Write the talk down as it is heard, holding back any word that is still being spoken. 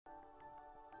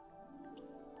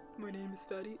My name is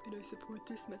Fatty, and I support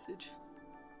this message.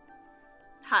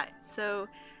 Hi, so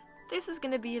this is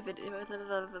gonna be a video.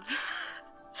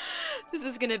 This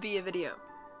is gonna be a video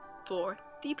for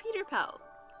the Peter Pals.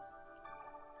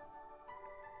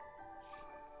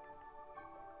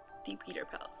 The Peter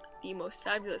Pals, the most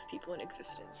fabulous people in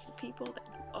existence, the people that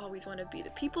you always want to be, the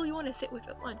people you want to sit with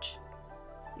at lunch.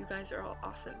 You guys are all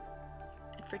awesome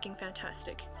and freaking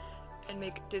fantastic, and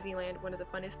make Disneyland one of the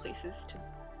funnest places to.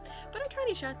 But our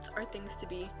tiny chats are things to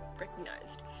be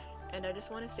recognized. And I just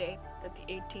want to say that the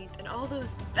 18th and all those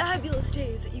fabulous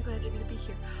days that you guys are going to be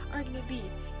here are going to be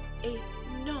a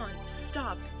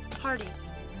non-stop party.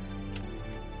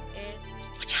 And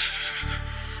this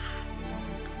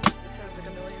sounds like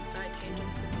a million side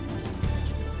tangents.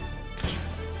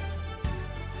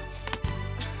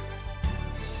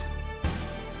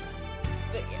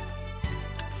 But yeah.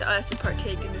 So I have to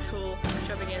partake in this whole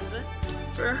extravaganza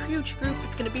for a huge group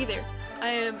that's going to be there. I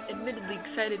am admittedly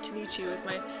excited to meet you as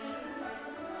my... I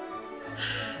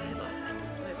lost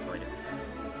my point of...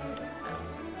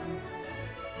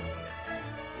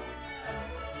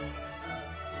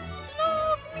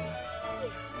 Love me!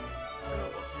 I'm a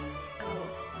wolf.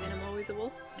 And I'm always a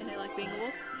wolf, and I like being a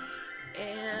wolf.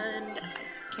 And I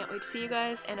just can't wait to see you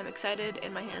guys, and I'm excited,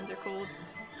 and my hands are cold.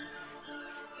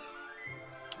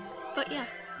 But yeah.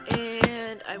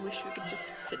 And I wish we could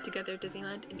just sit together at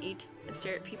Disneyland and eat and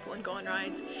stare at people and go on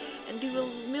rides and do a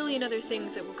million other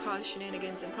things that will cause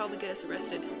shenanigans and probably get us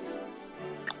arrested.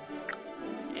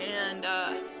 And